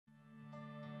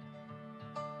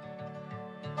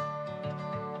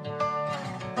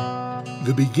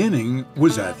The beginning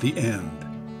was at the end.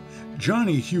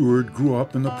 Johnny Huard grew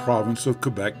up in the province of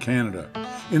Quebec, Canada,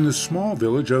 in the small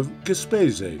village of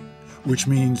Gaspésie, which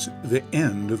means the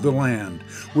end of the land,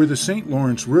 where the St.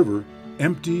 Lawrence River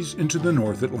empties into the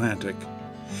North Atlantic.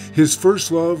 His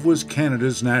first love was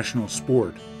Canada's national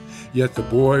sport, yet the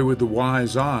boy with the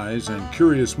wise eyes and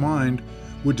curious mind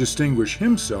would distinguish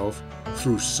himself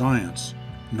through science,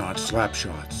 not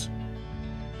slapshots.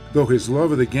 Though his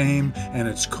love of the game and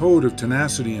its code of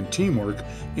tenacity and teamwork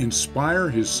inspire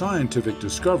his scientific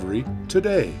discovery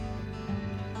today.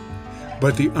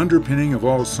 But the underpinning of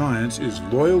all science is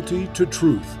loyalty to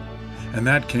truth, and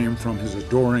that came from his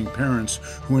adoring parents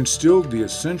who instilled the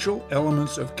essential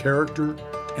elements of character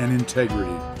and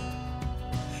integrity.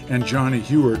 And Johnny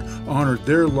Huard honored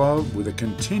their love with a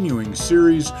continuing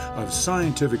series of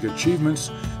scientific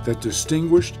achievements that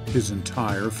distinguished his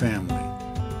entire family.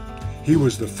 He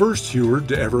was the first Huard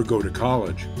to ever go to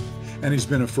college, and he's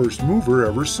been a first mover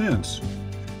ever since.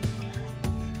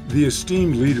 The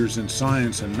esteemed leaders in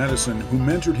science and medicine who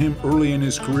mentored him early in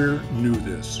his career knew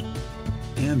this,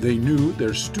 and they knew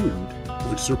their student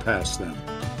would surpass them.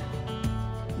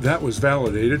 That was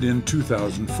validated in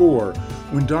 2004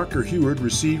 when Dr. Huard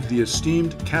received the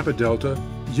esteemed Kappa Delta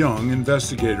Young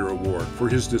Investigator Award for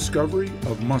his discovery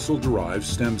of muscle-derived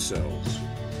stem cells.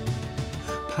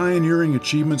 Pioneering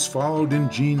achievements followed in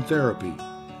gene therapy,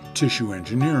 tissue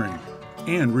engineering,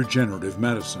 and regenerative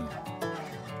medicine.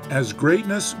 As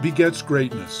greatness begets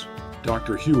greatness,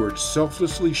 Dr. Huard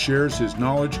selflessly shares his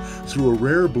knowledge through a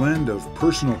rare blend of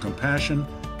personal compassion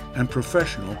and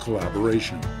professional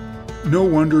collaboration. No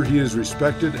wonder he is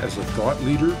respected as a thought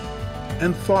leader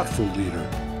and thoughtful leader,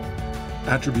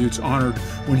 attributes honored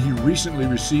when he recently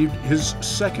received his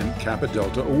second Kappa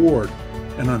Delta Award,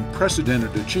 an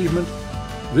unprecedented achievement,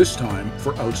 this time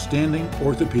for outstanding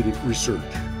orthopedic research.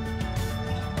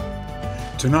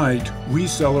 Tonight, we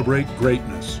celebrate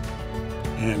greatness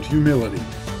and humility,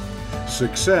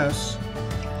 success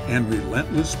and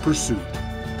relentless pursuit.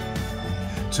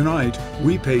 Tonight,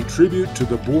 we pay tribute to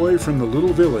the boy from the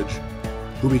little village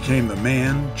who became the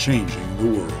man changing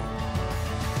the world.